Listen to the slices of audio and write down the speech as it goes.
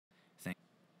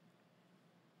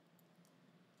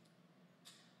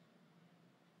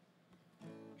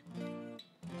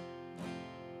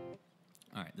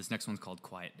This next one's called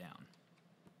Quiet Down.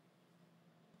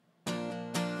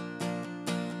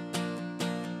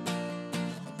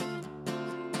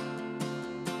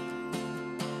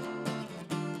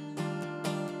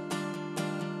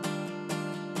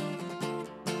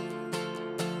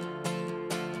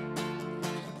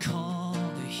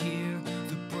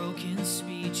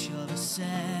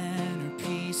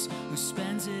 Centerpiece who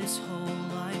spends his whole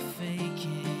life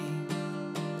faking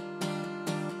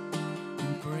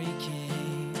and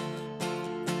breaking.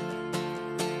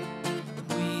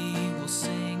 We will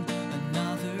sing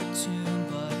another tune,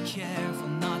 but careful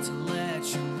not to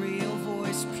let your real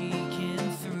voice peeking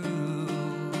through.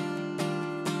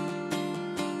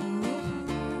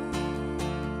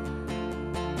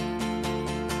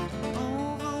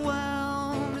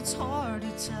 Overwhelmed, it's hard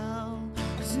to tell.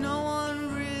 No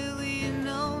one really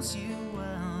knows you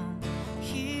well.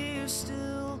 Here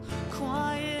still,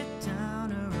 quiet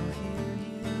down, or I'll hear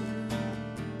you.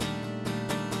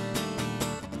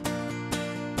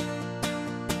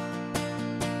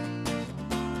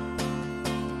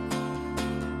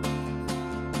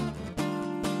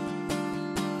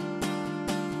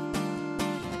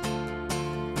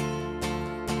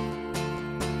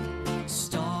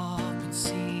 Stop and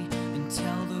see and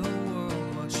tell the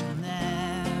world what you'll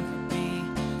never be,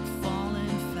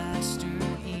 falling faster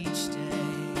each day.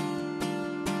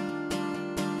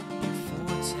 Your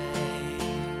forte,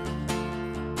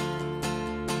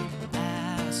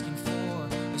 asking for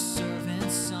a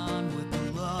servant son with a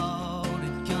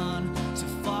loaded gun to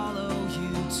follow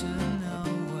you to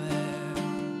nowhere.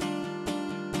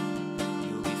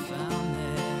 You'll be found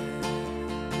there.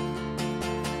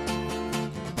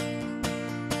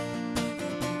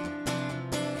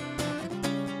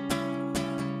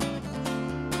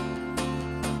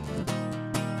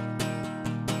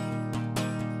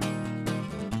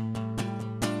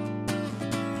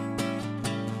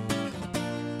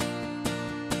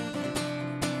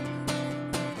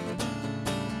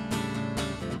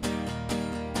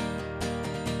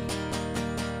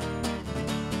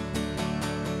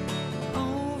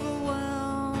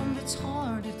 Overwhelmed, it's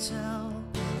hard to tell,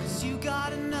 'cause you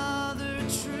got another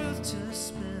truth to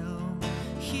spill.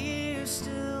 Here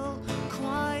still,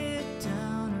 quiet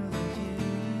down, or they'll hear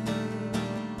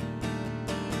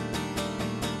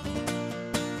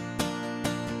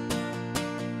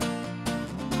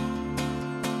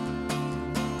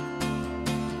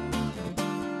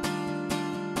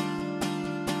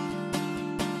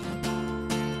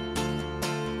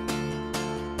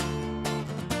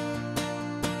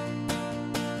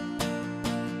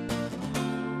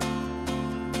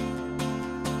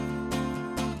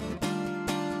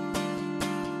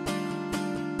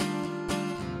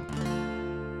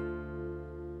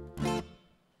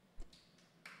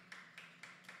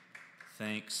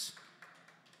Thanks.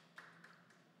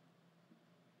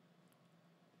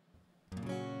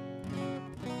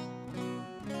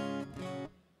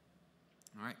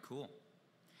 All right, cool.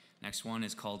 Next one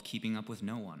is called Keeping Up with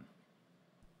No One.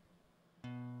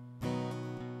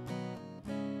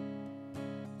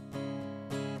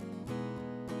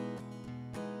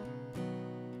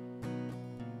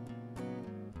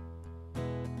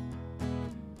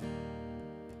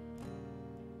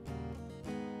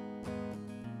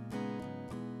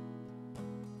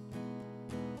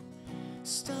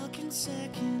 stuck in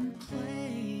second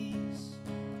place.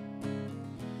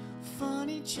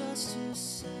 Funny just to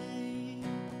say.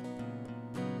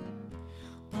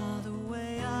 By the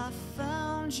way, I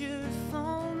found your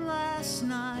phone last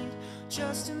night,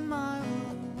 just a mile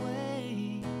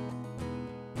away.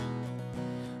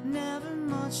 Never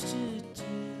much to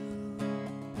do,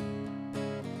 but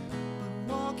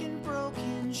walking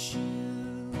broken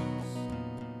shoes.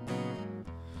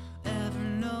 Ever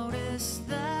notice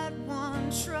that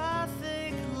one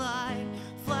traffic light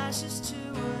flashes to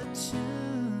a tune?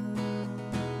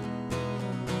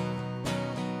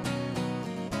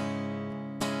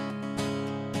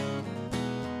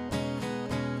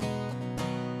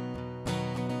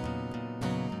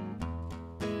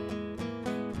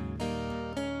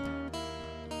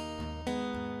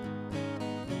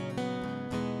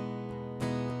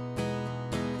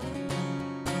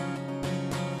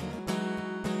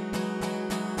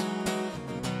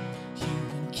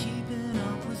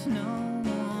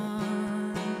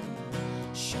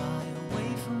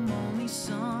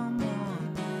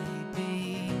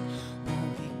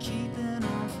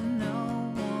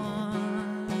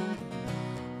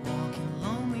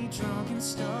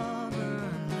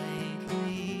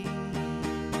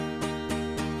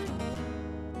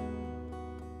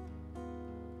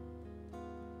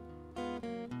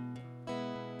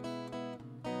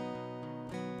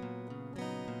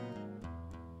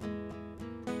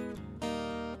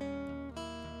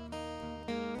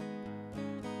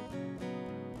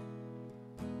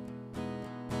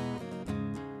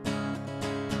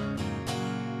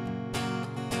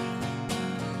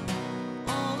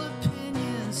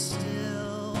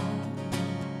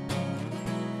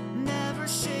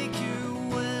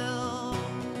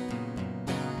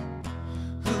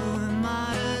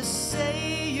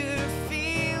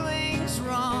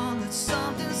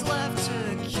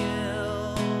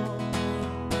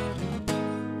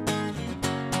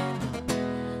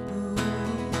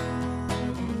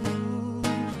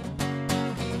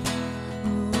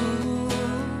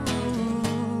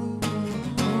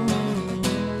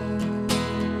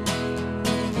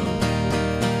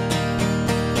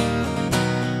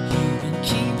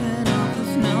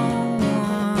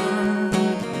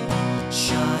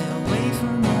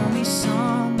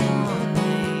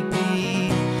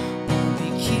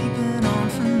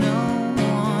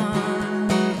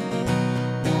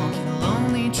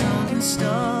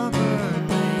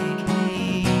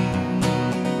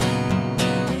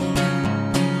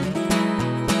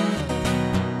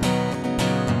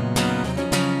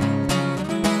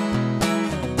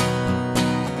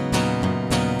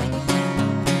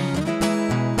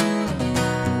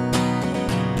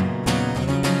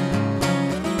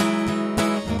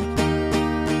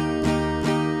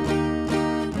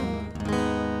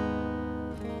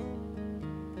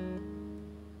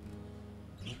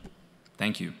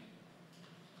 Thank you.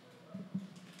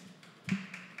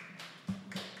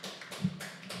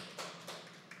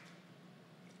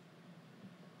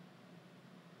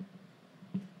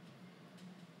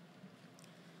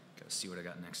 Gotta see what I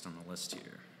got next on the list here.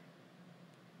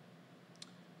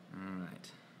 All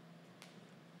right.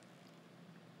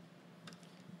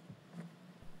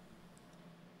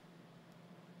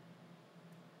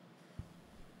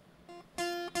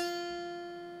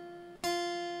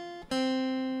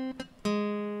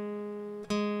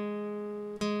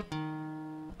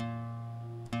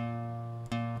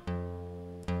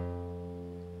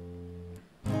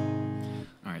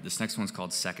 This next one's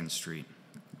called Second Street.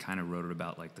 I kind of wrote it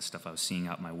about like the stuff I was seeing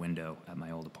out my window at my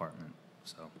old apartment.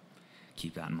 So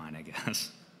keep that in mind, I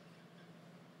guess.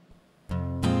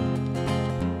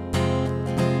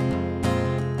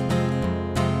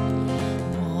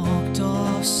 Walked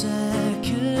off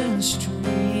Second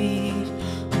Street,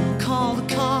 we'll call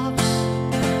the cops.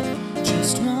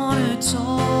 Just wanna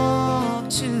talk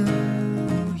to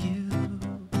you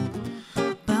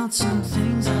about some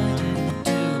things I didn't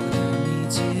do.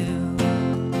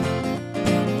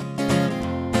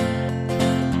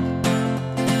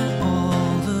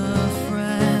 All the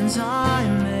friends I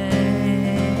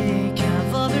make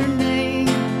have other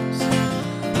names.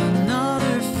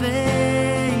 Another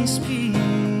face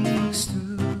peeks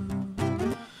through,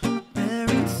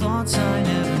 bearing thoughts I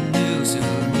never knew. So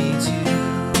who needs you?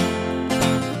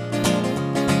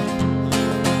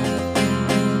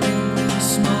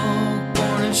 Smoke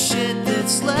born of shit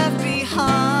that's left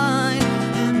behind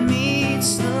and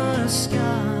meets the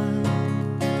sky,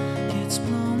 gets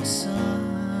blown aside.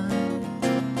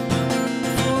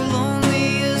 For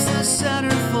lonely is the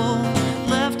centerfold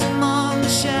left among the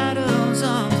shadows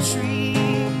of the tree.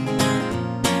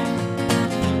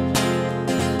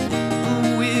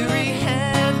 A weary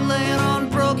head laying on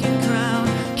broken ground,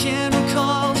 can't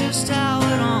recall just how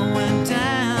it all went down.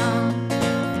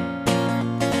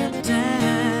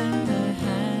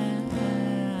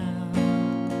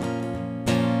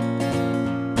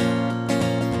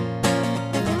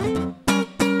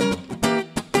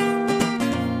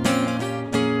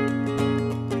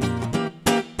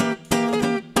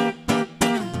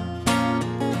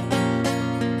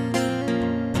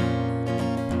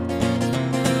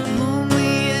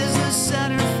 Lonely is the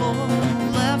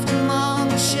centerfold left among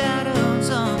the shadows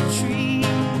of the tree.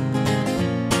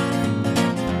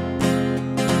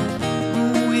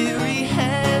 A weary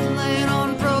head laying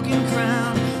on broken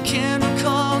ground, can't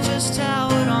recall just how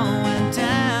it all went down.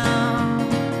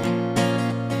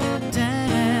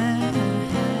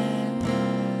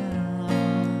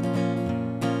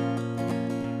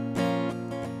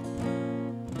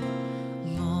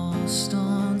 Lost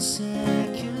on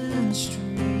Second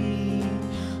Street,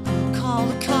 we'll call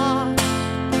the cops.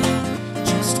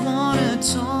 Just wanna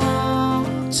talk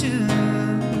to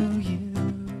you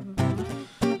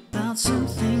about some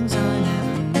things I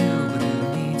never knew. But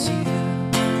who needs you?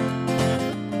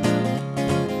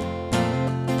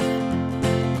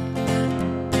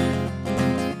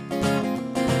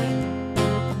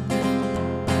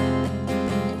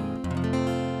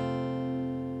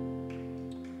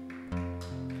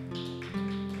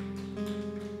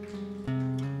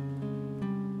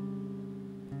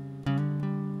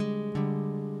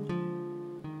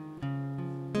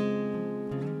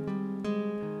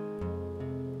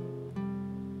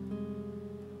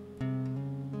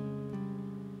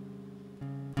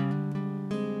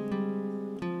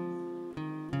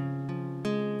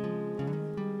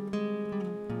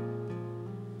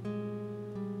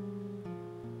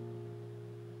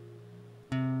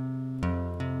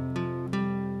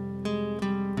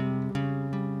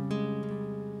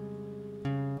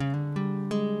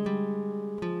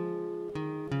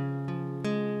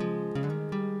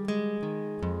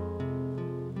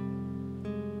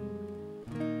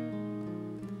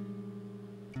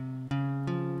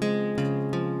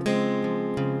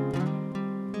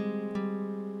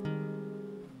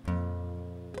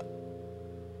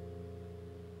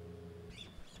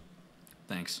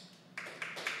 Thanks.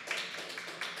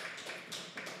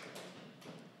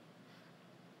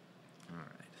 All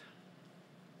right.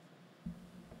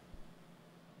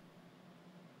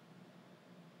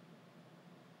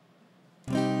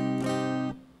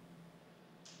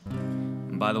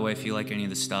 And by the way, if you like any of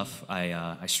the stuff,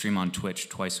 I stream on Twitch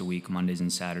twice a week, Mondays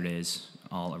and Saturdays,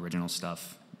 all original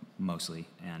stuff, mostly.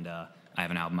 And I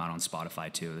have an album out on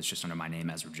Spotify, too. It's just under my name,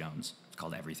 Ezra Jones. It's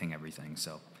called Everything, Everything.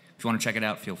 So if you want to check it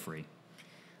out, feel free.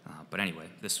 But anyway,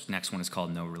 this next one is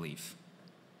called No Relief.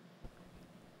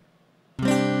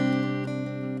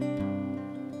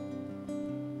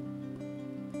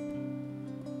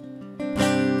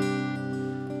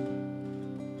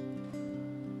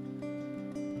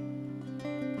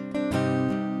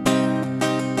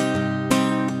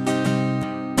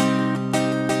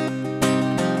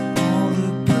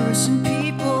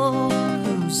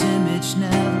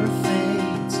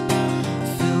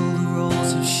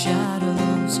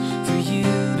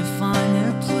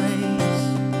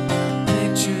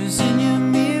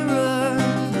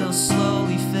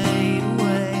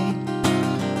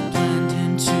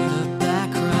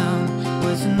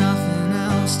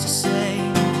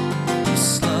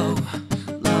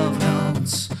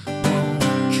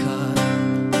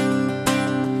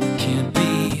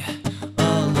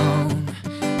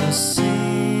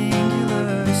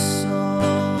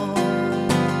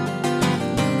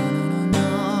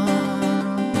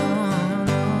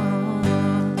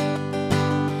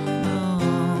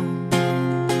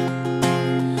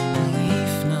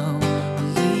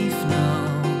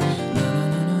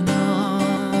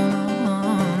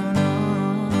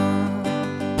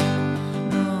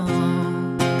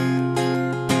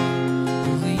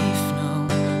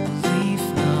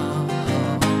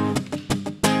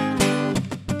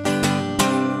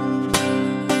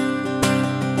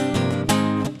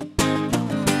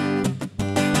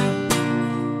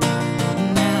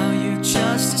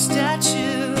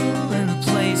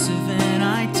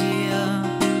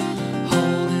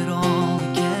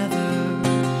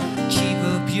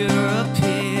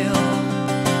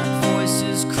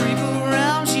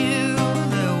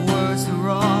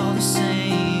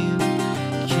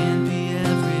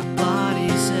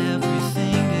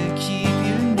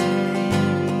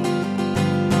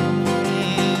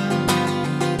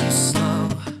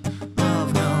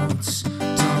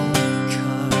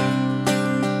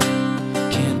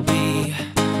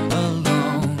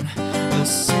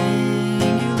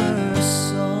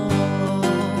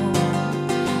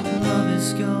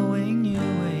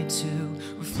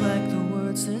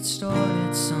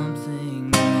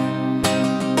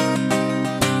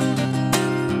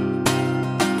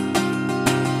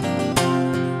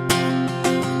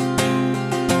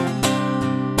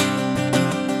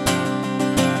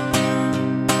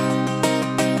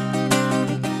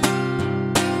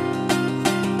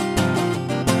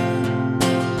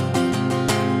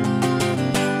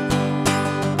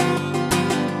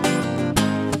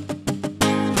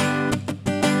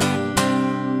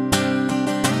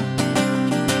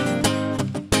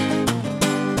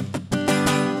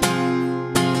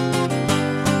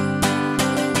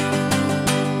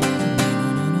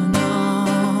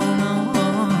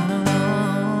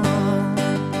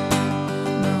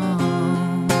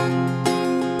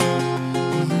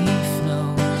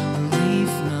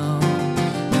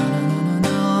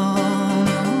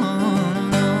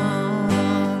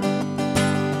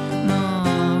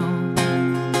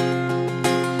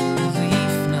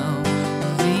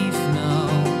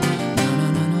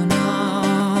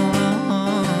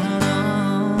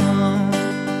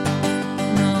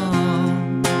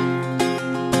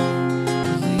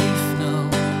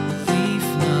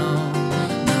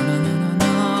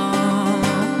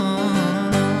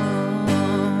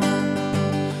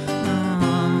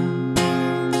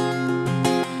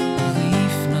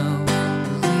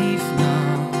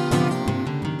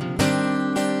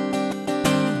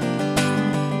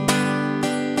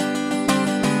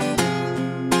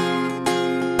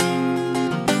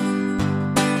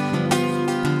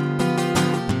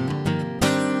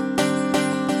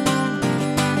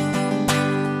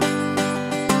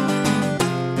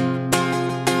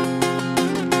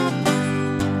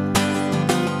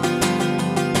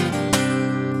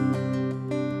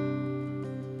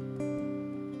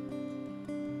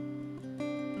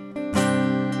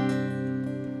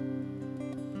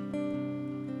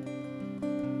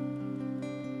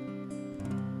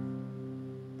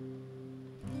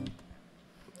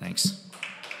 Thanks.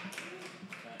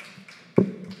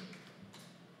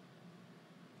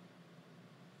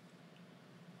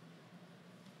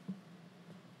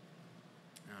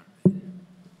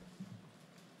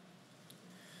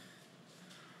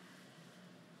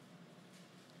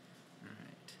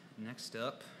 Next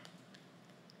up,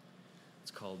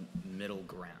 it's called Middle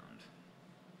Ground.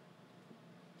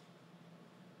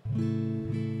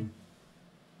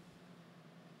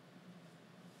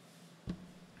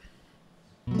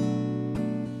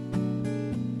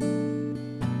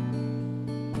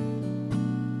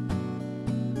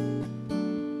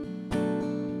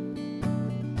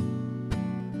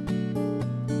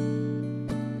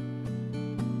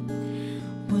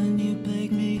 When you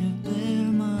beg me to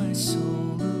bare my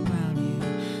soul around you,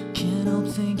 can't help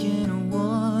thinking of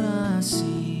what I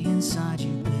see inside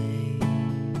you,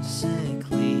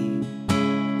 basically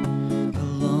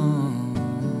alone.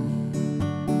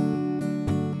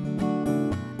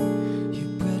 You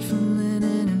bred from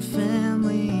linen and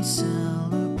family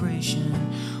celebration.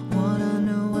 What I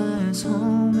know as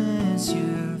home is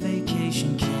your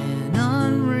vacation. Can't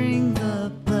unring the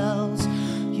bells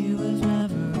you have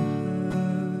never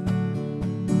heard.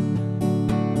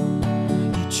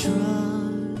 You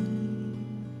tried,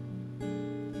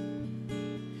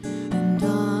 and I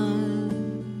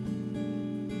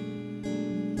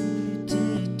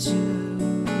did too.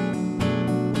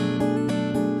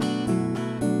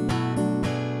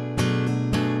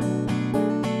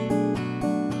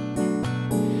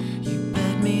 You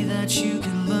bet me that you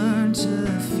could learn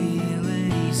to feel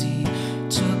it easy.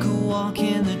 Took a walk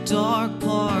in the dark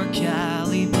park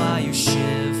alley by your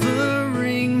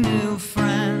shivering new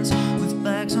friends with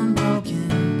bags on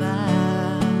broken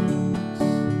backs.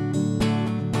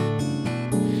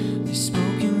 These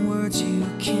spoken words you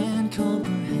can't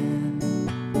comprehend.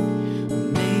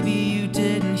 Maybe you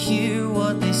didn't hear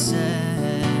what they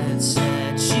said.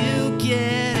 Said you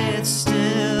get it still.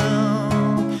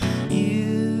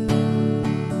 You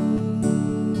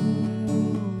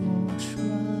won't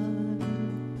try.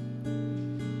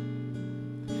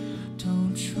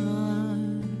 Don't try.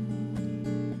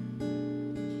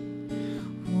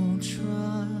 Won't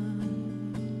try.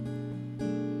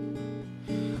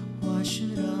 Why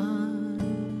should I?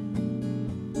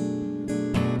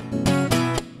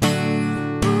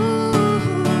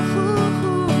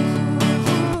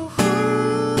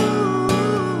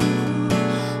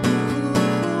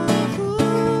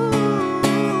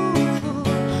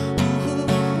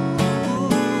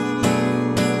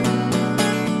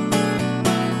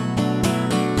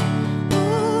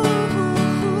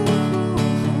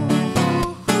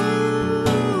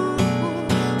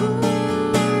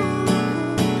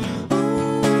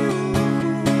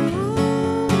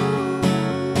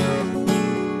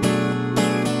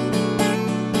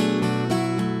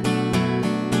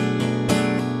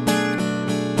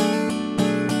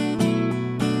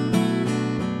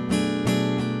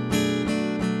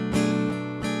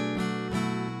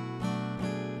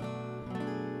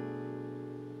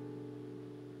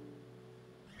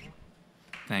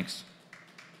 Thanks.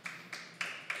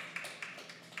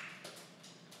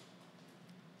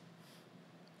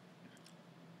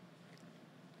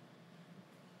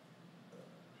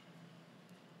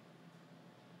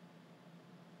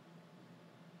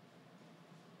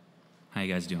 How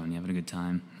you guys doing? You having a good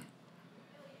time?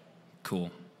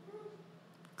 Cool.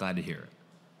 Glad to hear it.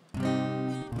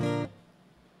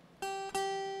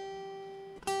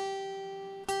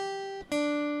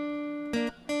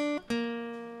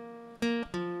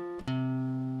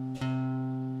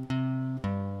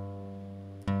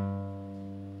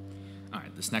 All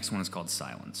right, this next one is called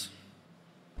Silence.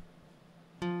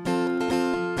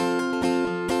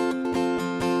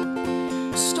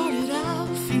 Started out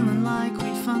feeling like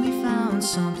we'd finally found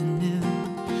something new.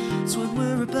 It's what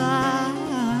we're about.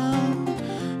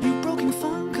 Your broken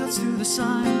phone cuts through the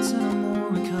silence that I'm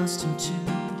more accustomed to.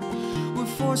 We're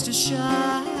forced to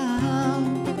shout.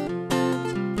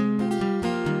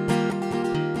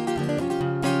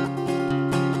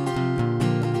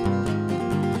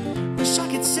 Wish I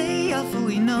could say I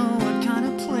fully know what kind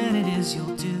of plan it is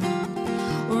you'll do,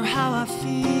 or how I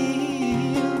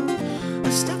feel.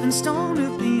 A stepping stone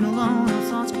to being alone, our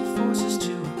thoughts could force us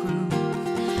to approve.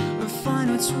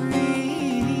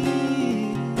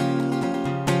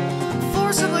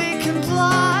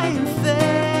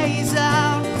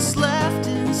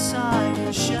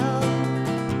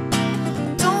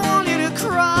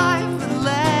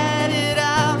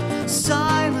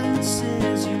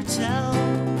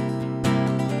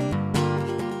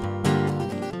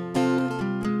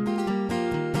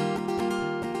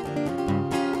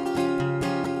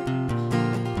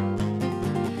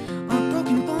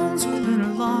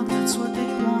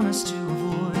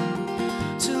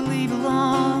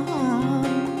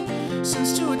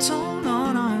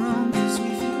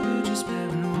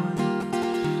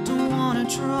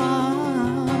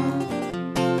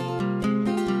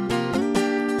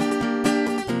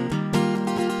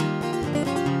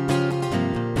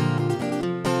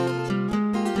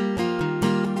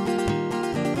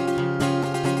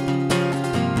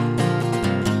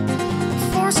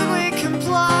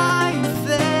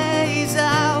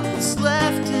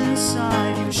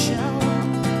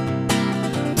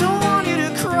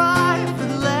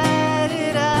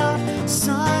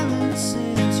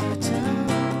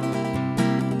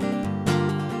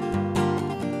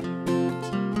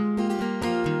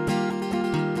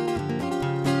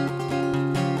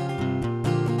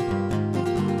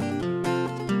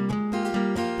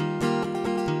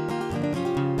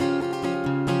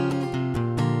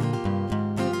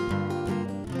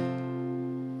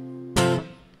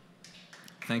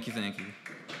 Thank you, thank you.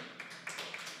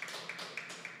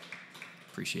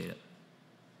 Appreciate it.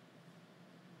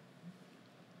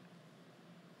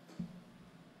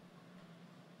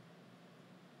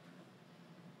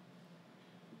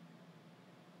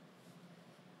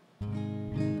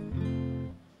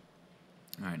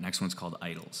 All right, next one's called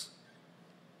Idols.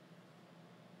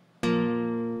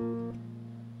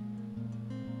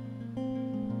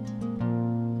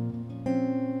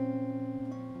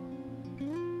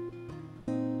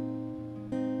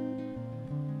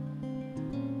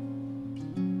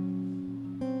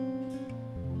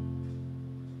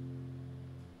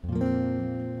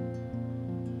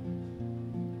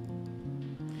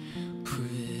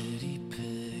 Pretty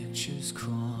pictures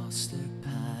cross their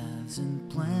paths and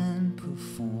blend,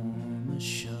 perform a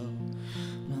show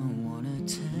no one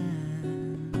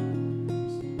attends,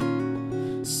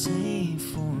 save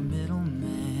for a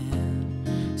middleman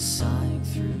sighing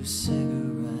through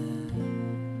cigarettes.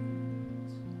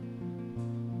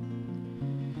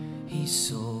 He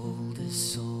sold his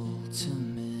soul to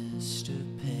Mr.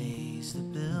 Pays the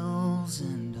bills,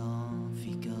 and off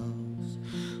he goes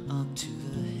up to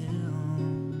the hill.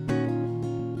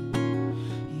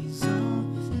 He's up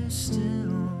there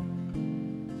still.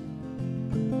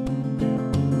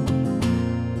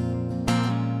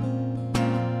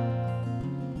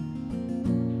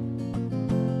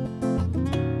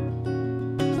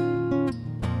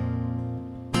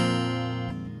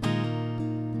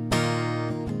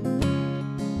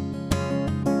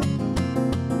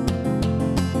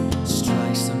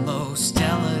 Strikes the most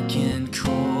elegant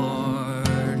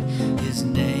chord, his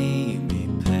name he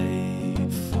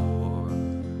paid for.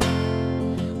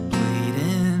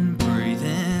 Bleeding,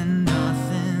 breathing,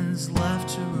 nothing's left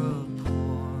to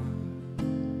report.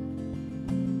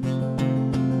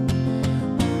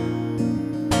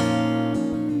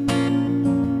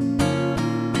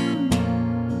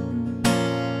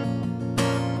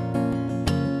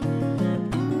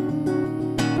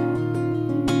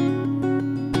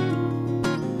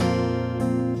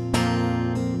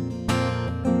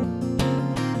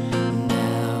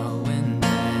 Now and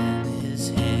then his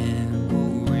hand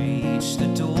will reach the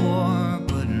door,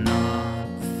 but not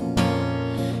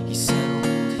before he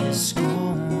settled his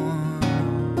score.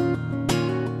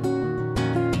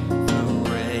 The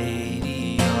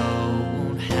radio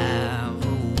won't have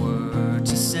a word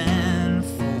to send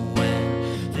for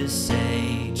when this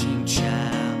aging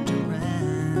chapter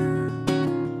ends,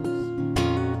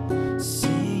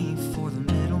 save for the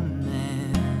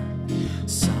middleman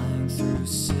sighing through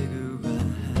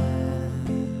cigarettes.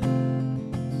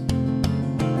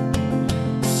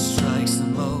 Strikes the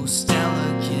most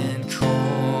elegant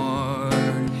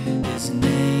chord, his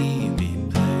name he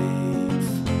paid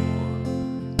for.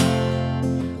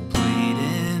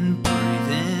 Bleeding,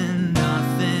 breathing,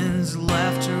 nothing's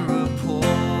left to report.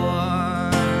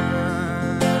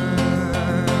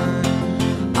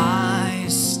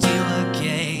 Eyes steal a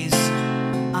gaze,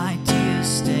 ideas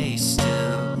stay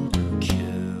still,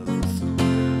 kill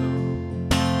through.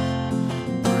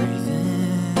 Breathe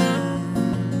in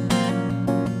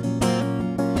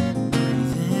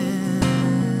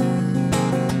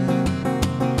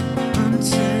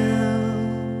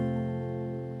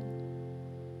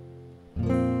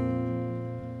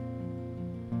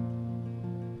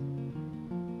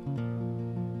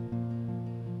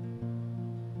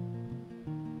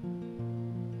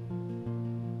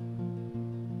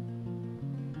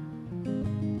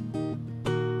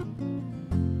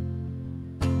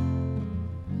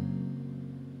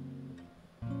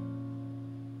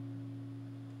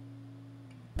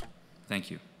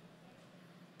Thank you.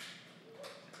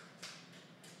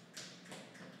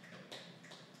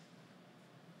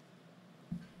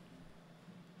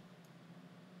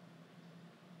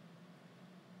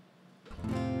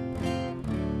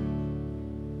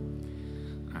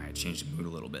 All right, change the mood a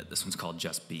little bit. This one's called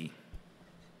Just Be.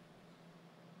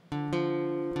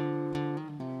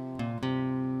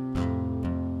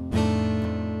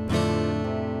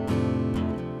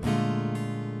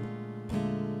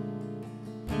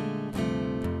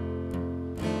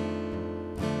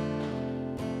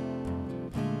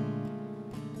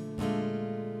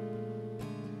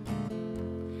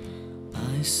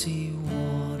 I see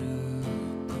water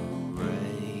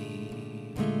parades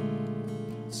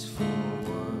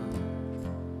forward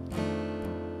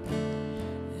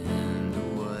and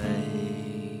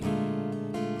away.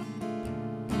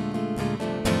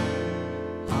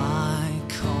 I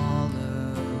call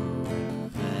her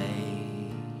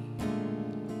vain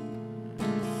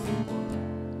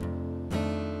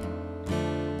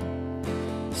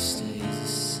stays the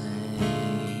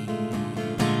same.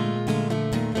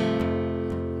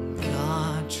 God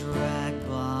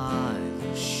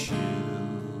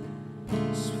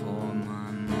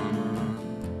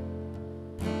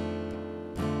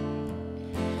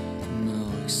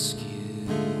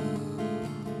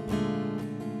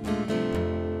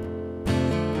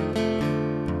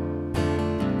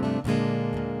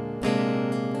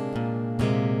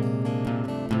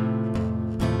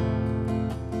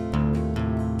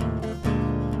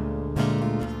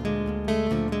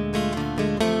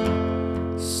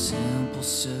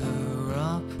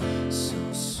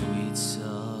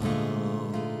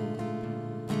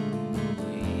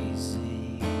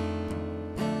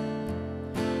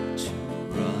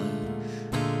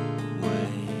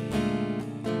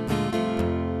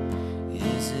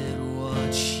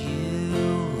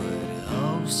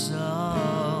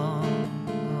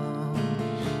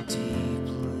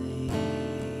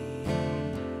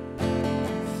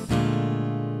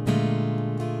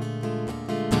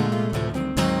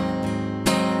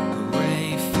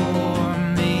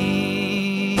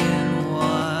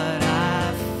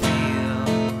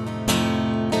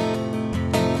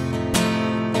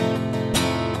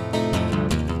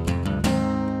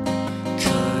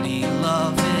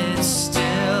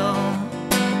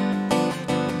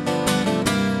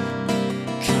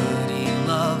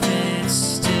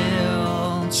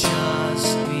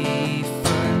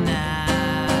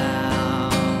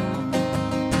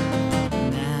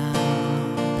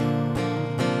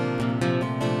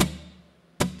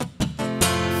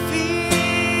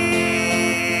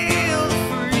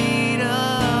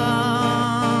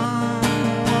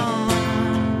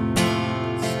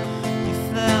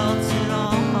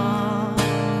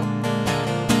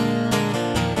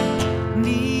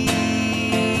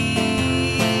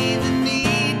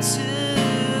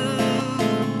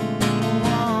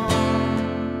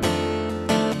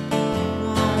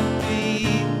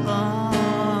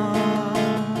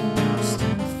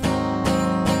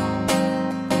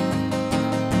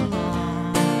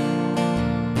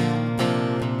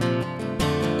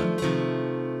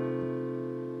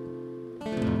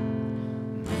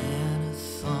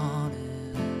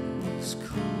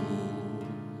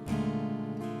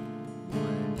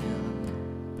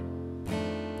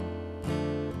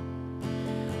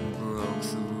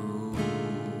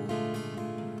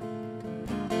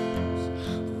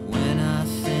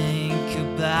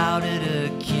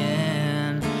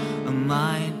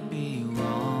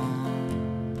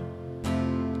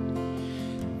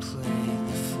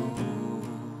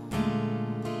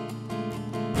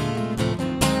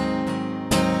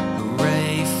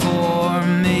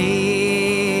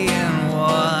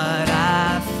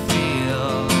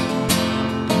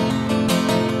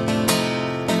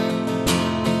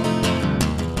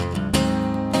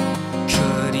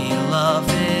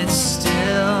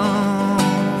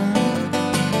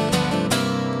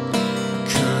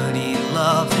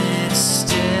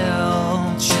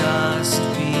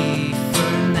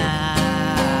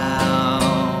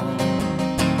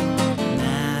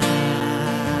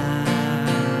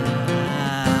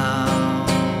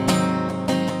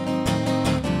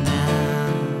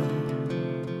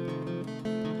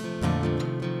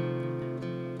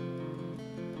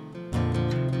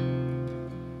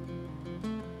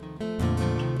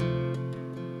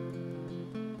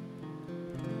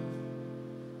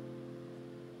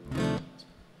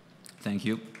Thank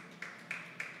you.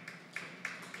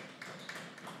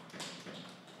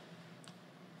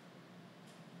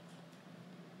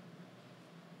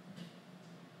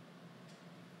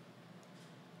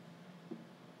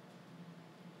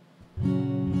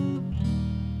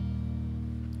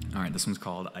 All right, this one's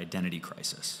called Identity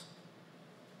Crisis.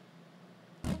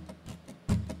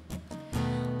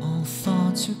 All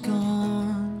thoughts are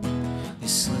gone, they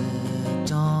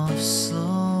slipped off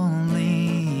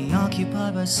slowly,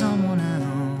 occupied by someone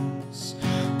else.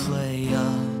 Play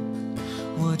up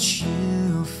what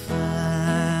you felt.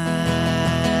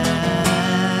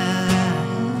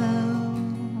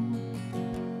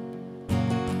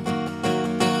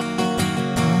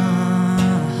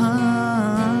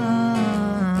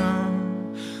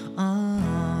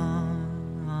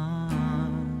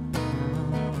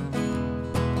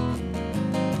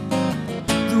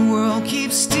 The world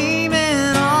keeps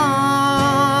steaming on.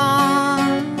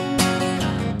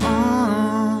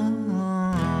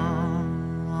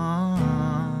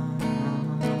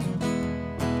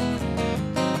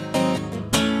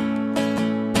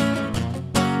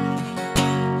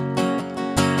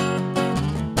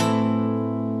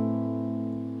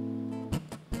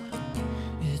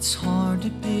 It's hard to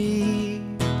be,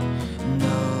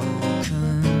 no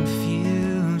confusion.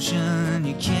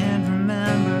 You can't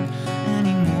remember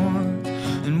anymore,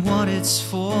 and what it's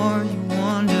for, you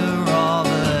wonder all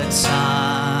the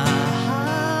time.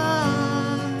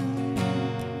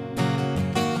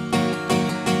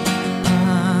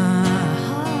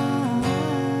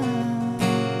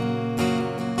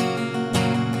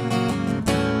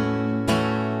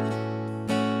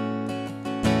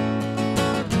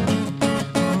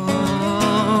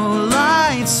 Oh,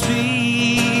 light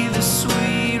speed, the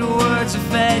sweet words are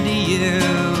fed to you.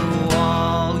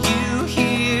 All you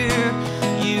hear,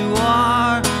 you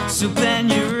are. So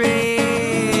bend your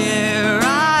ear,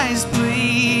 eyes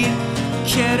bleed.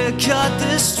 Care to cut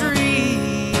the street?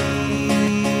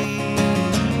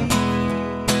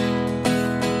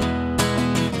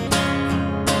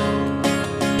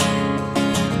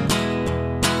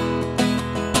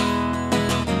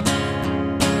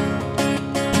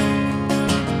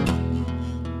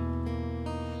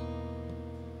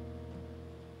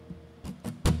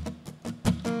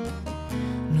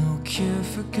 No cure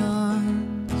for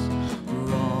guns,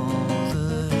 we're all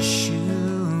the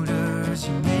shooters.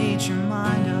 You made your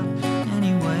mind up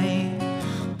anyway.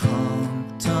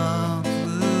 Pumped up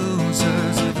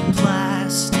losers with a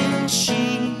plastic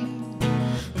sheet,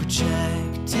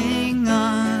 projecting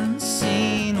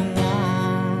unseen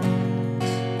ones.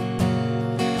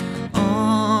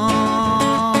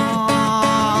 All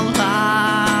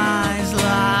lies,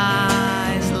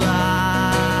 lies,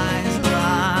 lies,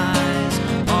 lies.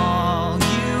 All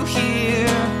you hear,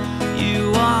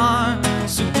 you are.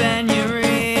 So bend your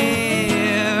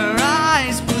ear,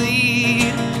 eyes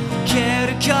bleed. Care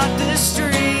to cut the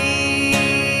street?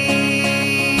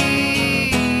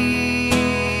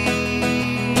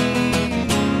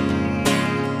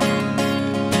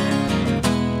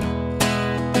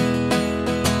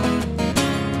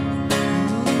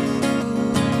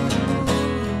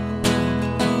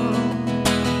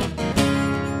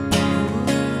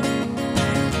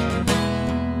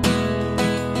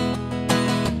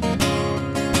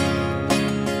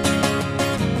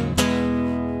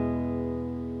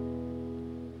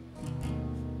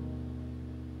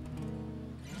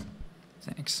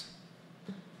 Thanks.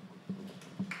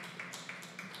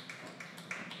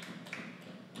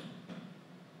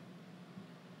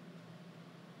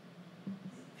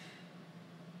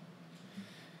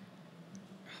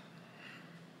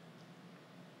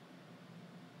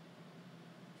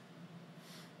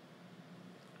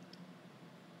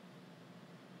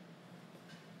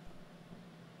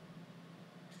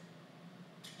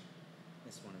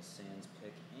 This one is Sans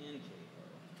Pick and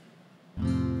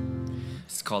Capo.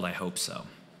 It's called I Hope So.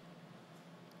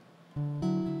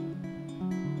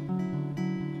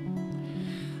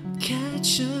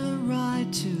 Catch a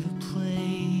ride to the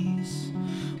place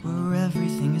where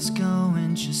everything is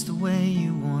going just the way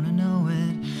you want to know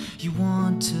it. You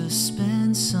want to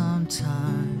spend some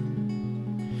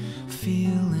time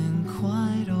feeling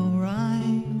quite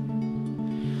alright.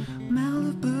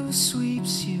 Malibu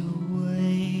sweeps you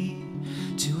away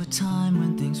to a time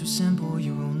when things were simple.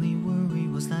 Your only worry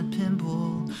was that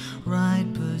pimple right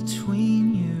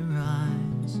between your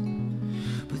eyes.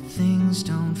 But things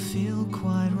don't feel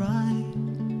quite right.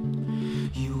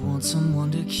 You want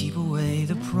someone to keep away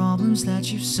the problems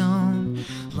that you've sown,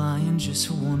 lying just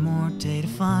for one more day to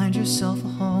find yourself a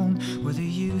home. Whether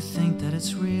you think that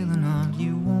it's real or not,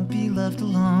 you won't be left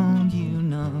alone, you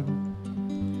know.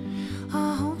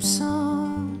 I hope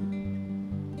so.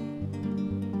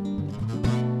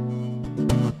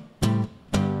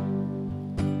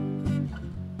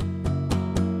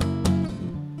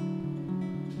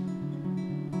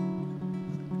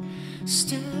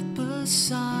 Step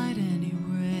aside and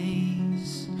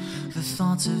erase the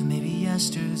thoughts of maybe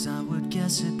yesters. I would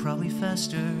guess it probably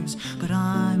festers, but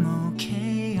I'm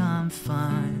okay, I'm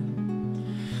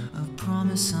fine. I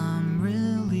promise I'm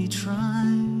really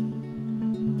trying.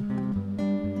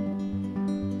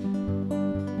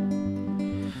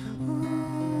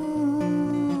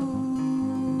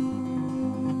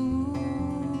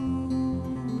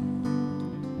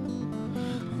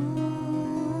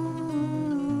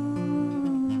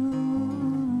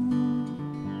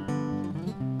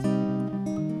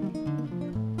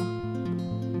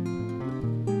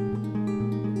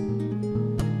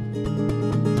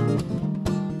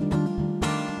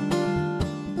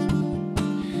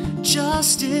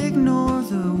 Just ignore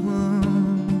the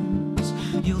wounds.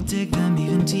 You'll dig them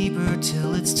even deeper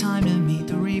till it's time to meet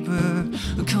the reaper.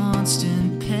 A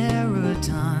constant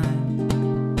paradigm,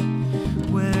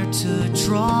 where to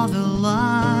draw the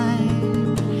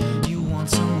line. You want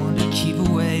someone to keep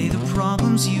away the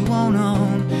problems you won't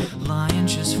own. Lying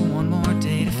just for one more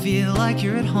day to feel like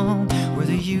you're at home.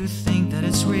 Whether you think that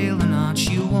it's real or not,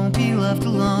 you won't be left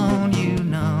alone, you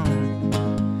know.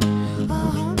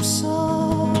 I'm so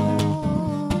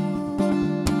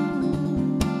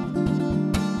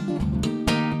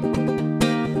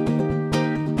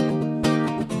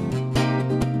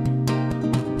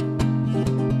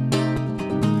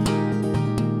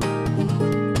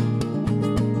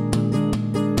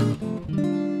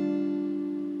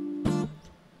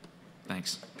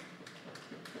Thanks.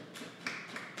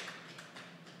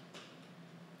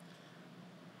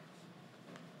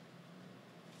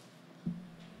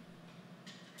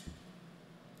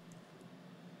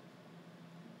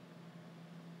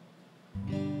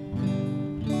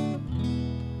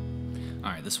 All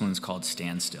right, this one's called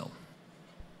Stand Still.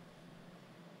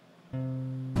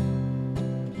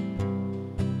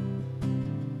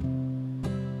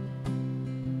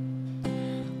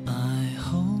 I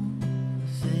hope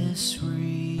this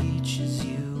reaches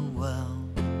you well.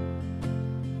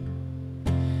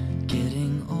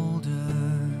 Getting older,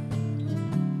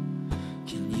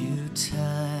 can you tell?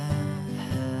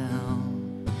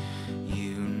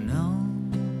 You know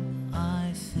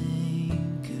I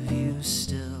think of you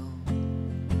still.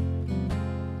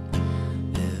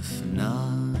 If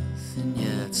nothing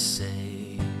yet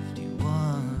saved you,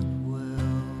 what will?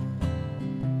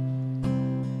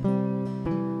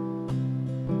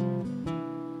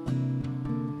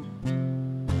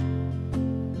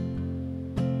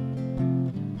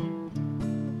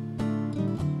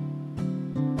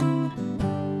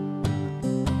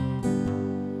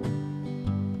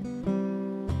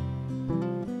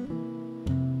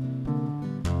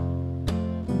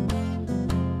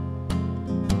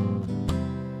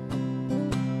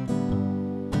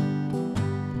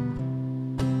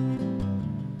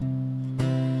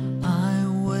 I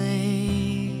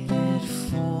waited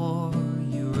for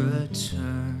your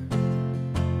return,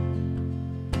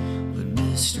 but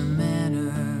Mr.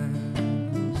 Manners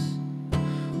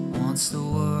wants the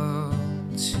world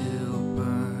to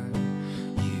burn.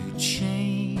 You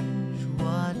change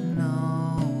what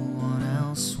no one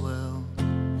else will.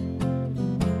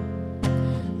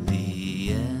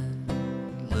 The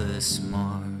endless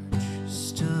march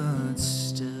stood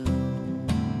still.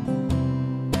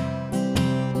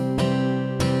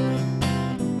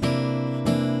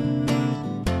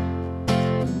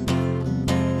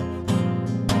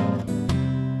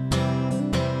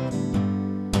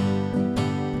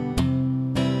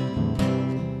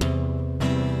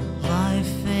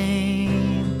 Life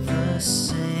ain't the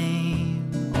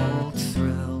same old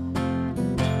thrill.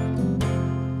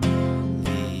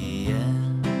 The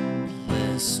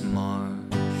endless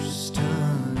march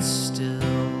stood still.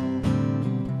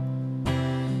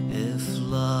 If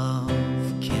love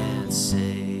can't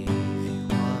save you,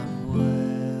 what will?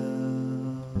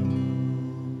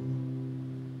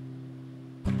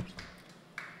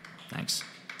 Thanks.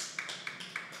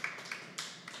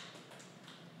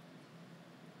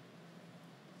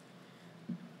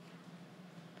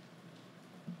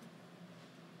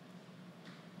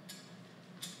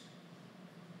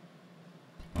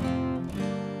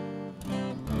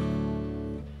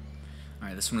 All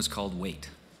right, this one is called Wait.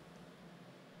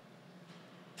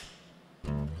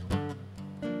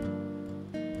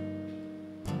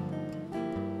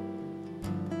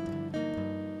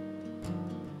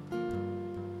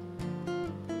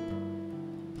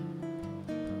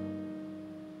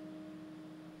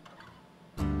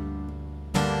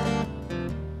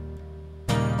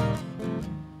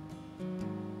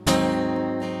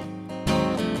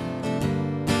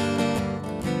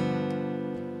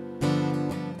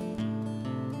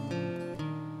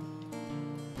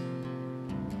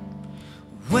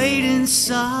 wait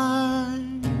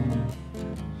inside.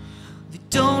 They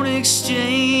don't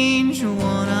exchange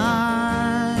one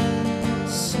eye.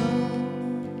 So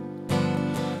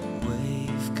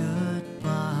wave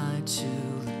goodbye to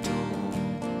the door.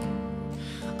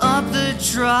 Up the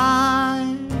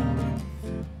drive,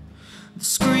 the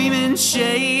screaming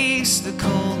shakes the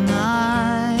cold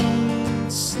night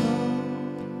slow.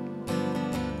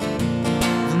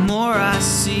 The more I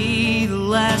see, the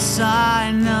less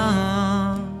I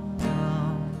know.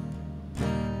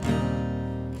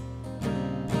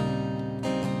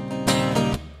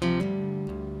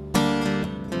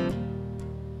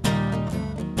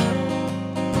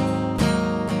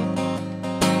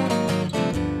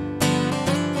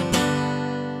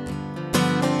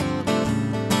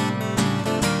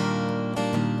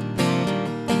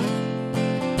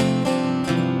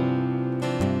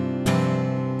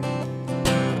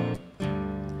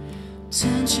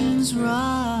 Tensions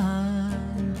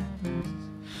rise,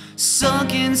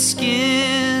 sunken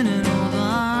skin and old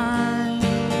eyes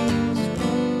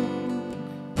broke.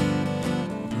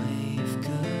 Wave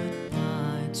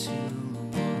goodbye to the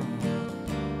world.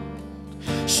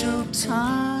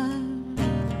 Showtime,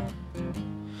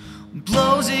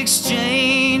 blows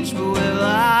exchange, but will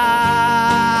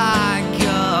I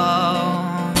go?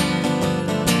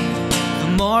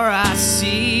 The more I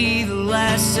see, the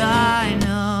less I know.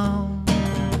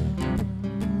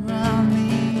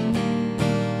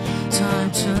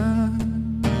 Time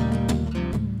turns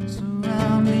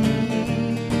around me.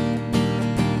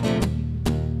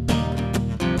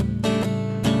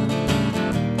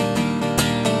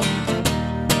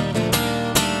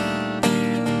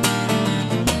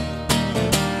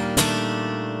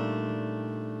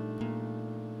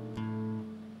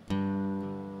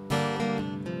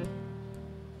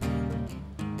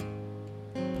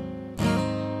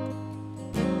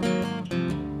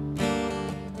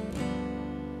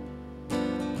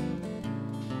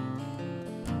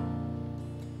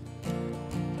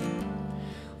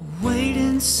 Wait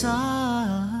inside,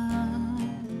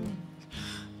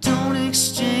 don't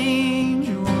exchange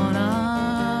one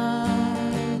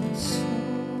eye. So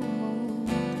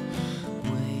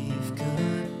wave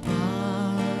goodbye.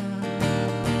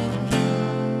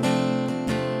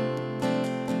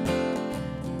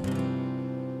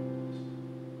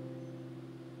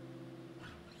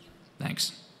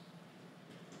 Thanks.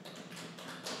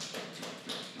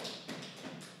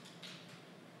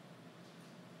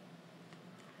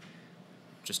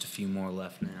 Just a few more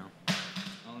left now.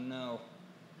 Oh no,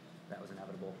 that was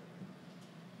inevitable.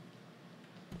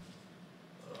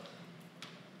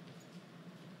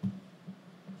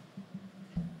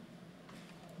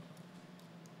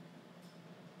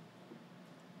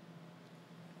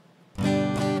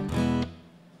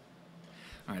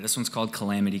 All right, this one's called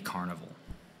Calamity Carnival.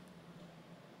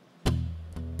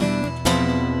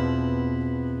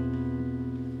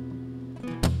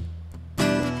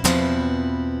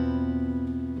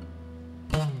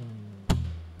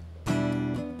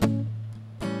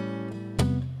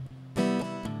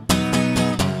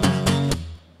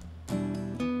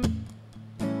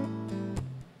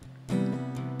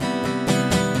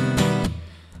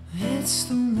 It's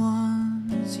the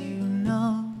ones you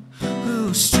know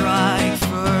who strike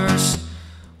first.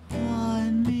 Why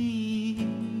me,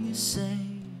 you say?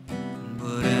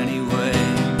 But anyway,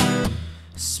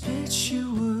 spit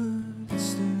your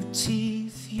words through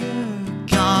teeth, your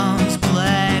gums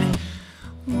bled.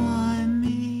 Why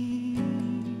me?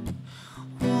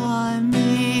 Why me?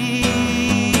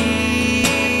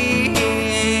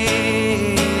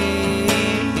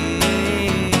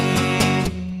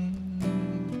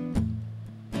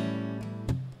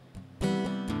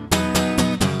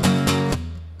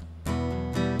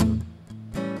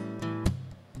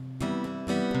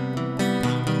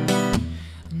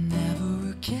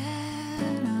 Never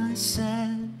again, I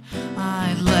said,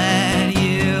 I'd let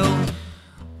you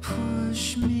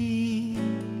push me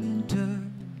in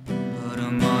dirt, but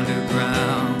I'm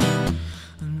underground.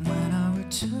 And when I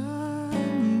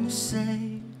return, you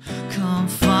say, come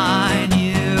find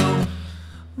you.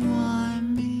 Why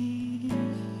me?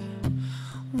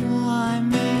 Why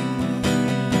me?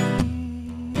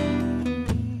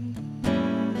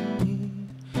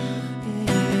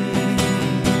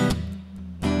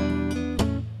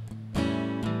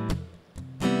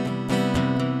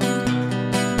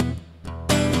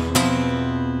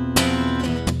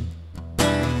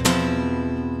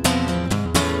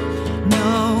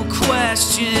 No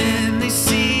question, they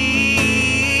see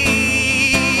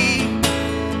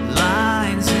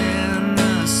lines in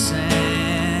the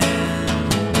sand,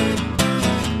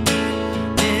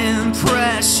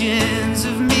 impressions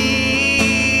of me.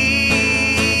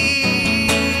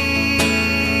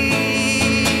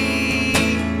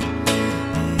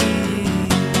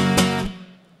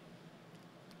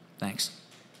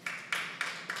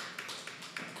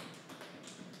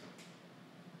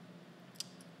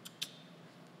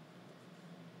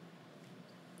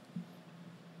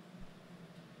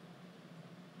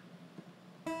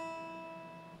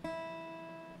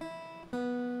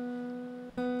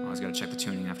 Always gotta check the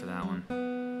tuning after that one.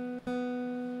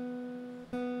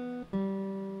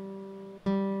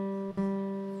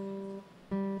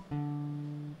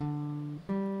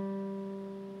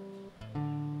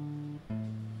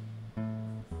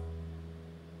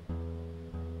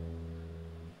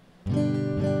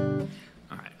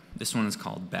 All right, this one is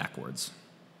called Backwards.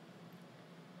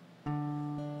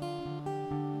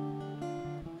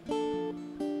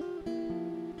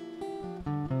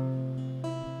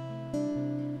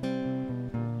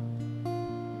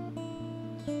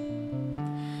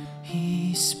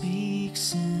 He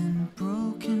speaks in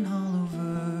broken hollow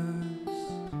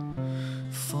verse,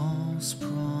 false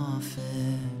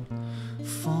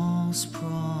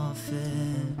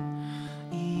prophet,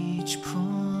 each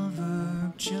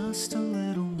proverb just a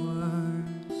little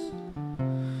worse.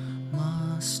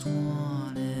 Must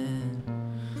want it,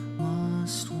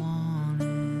 must want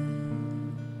it.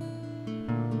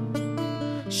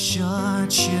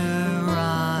 Shut your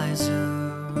eyes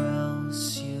or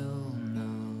else you'll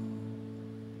know.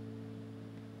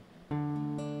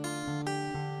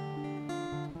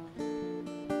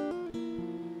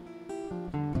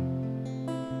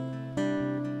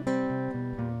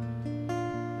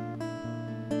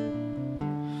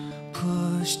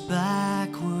 Pushed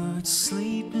backwards,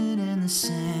 sleeping in the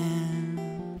sand.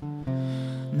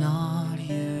 Not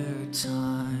your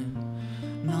time,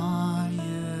 not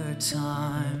your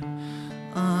time.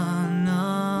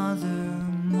 Another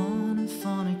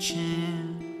monophonic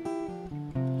chant.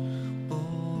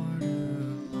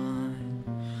 Borderline,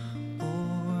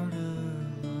 borderline.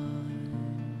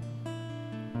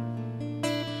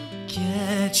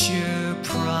 Get your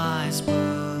prize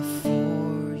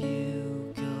before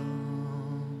you go.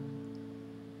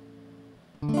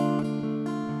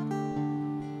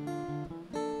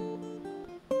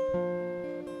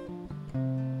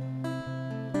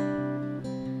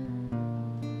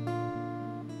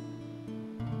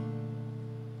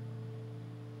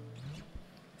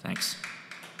 Thanks.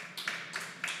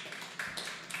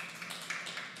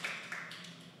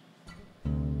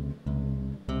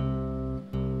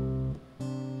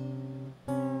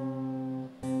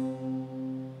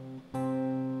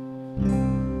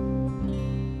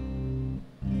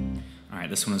 All right,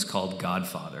 this one is called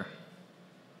Godfather.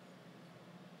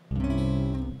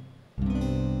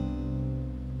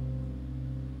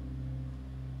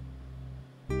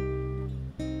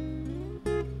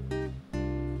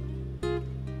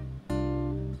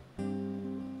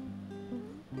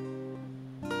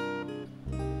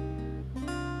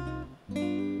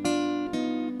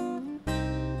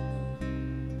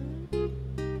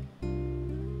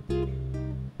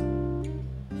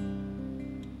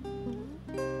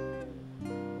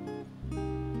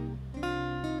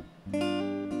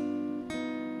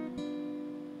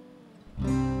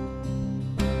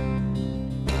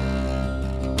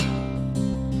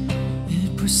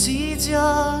 It precedes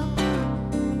ya.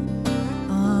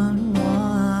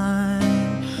 Unwind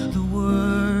the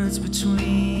words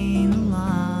between the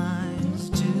lines.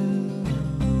 Do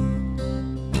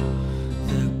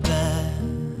their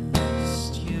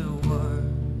best, your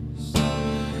worst.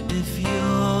 If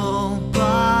you'll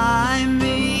buy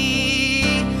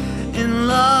me in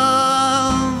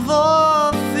love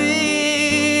or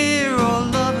fear, or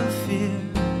love or fear,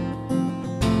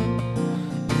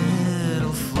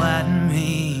 it'll flatten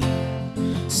me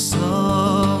so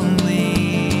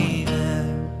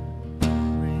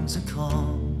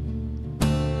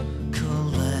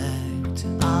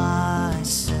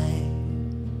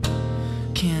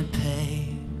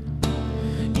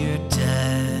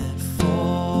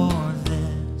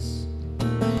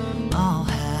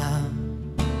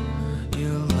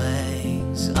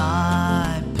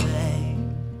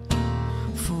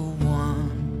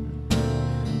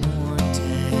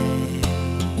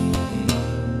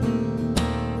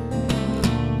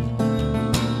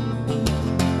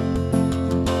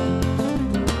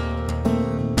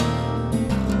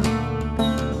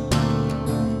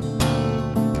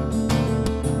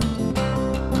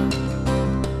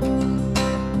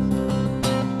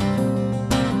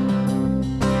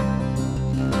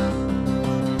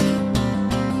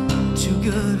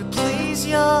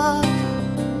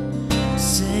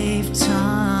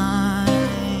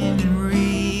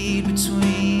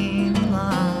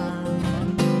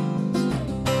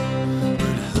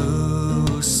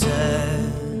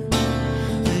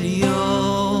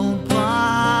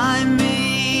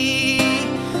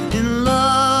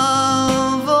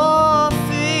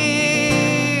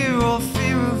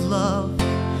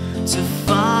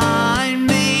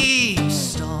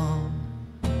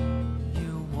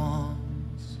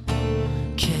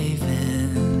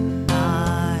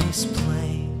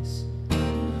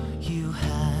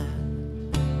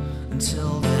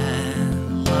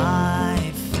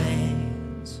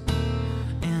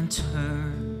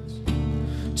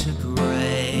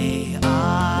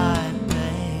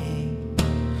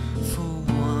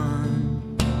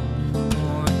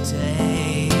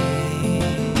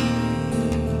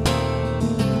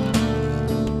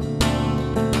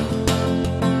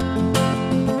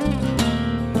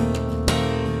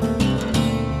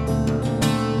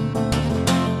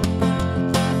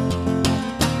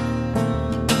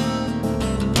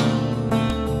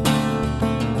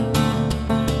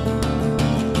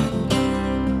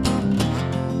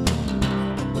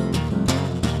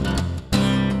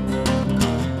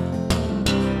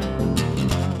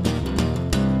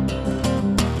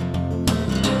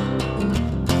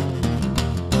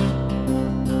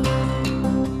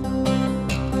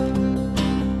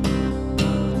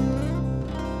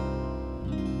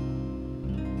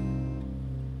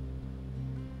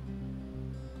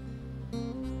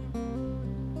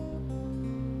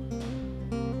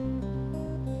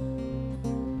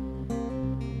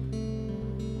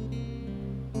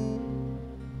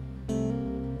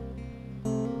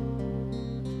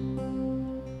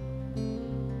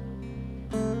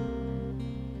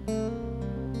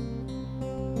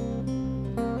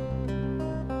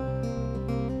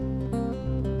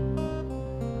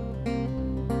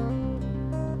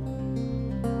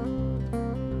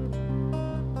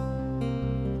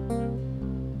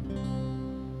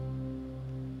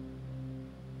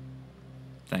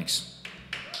Thanks.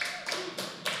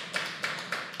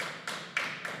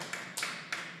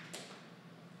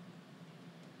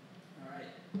 All right,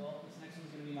 well, this next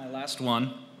one's going to be my last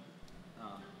one.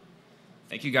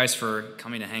 Thank you guys for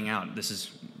coming to hang out. This is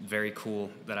very cool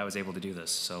that I was able to do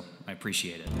this, so I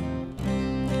appreciate it.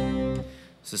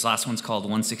 So this last one's called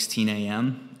 1:16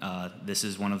 a.m. This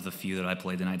is one of the few that I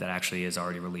played tonight that actually is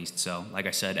already released. So like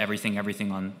I said, everything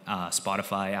on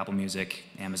Spotify, Apple Music,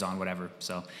 Amazon, whatever.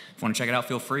 So if you want to check it out,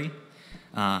 feel free.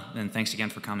 And thanks again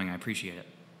for coming. I appreciate it.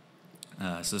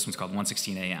 So this one's called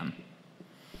 1:16 a.m.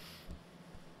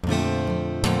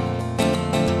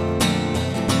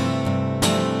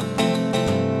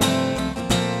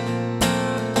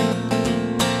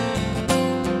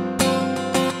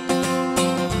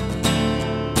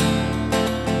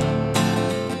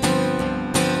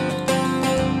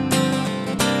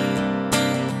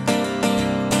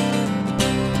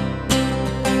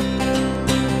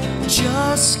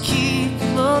 Just keep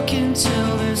looking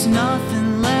till there's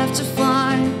nothing left to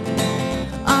find.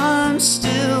 I'm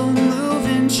still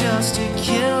moving just to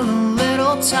kill a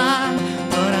little time,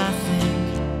 but I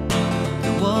think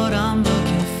that what I'm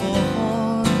looking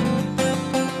for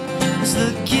is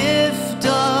the gift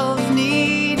of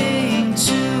needing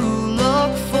to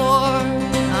look for.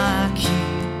 I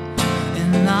keep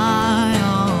an eye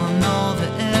on all the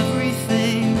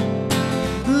everything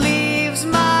leaves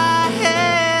my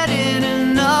head in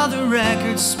another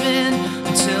record spin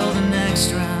until the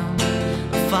next round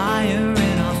of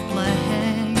firing off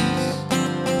plays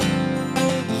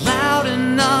loud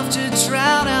enough to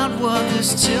drown out what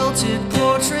this tilted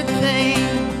portrait paints.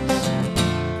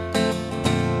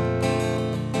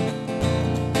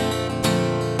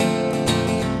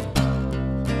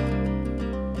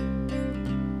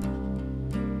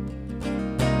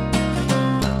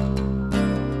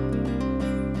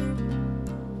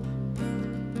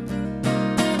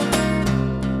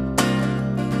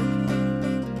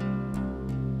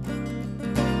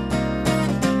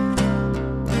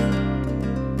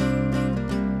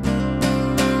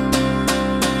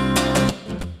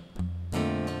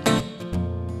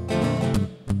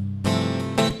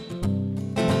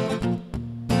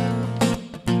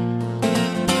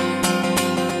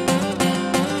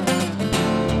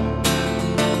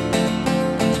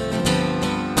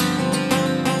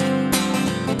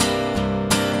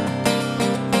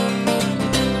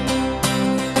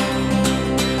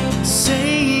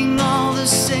 Saying all the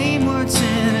same words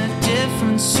in a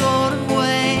different sort of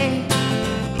way,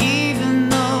 even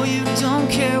though you don't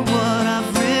care what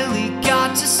I've really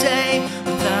got to say.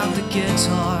 Without the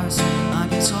guitars, I'd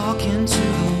be talking to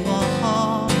the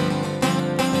wall.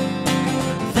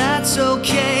 That's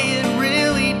okay, it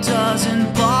really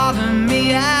doesn't bother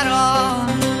me at all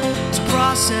to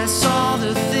process all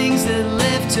the things that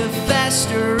live to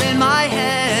fester in my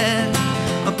head.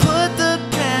 I put the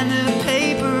pen to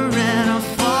paper and I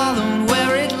followed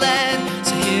where it led.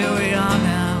 So here we are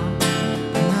now,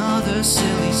 another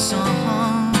silly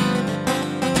song.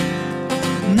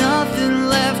 Nothing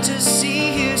left to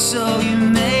see here, so you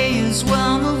may as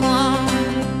well move on.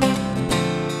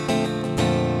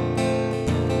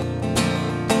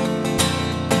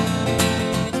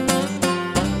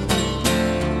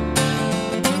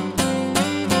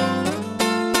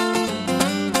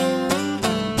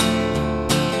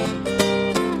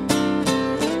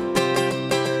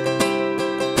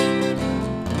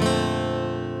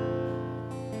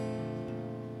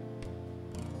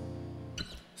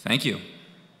 Thank you.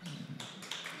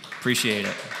 Appreciate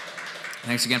it.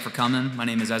 Thanks again for coming. My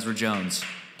name is Ezra Jones.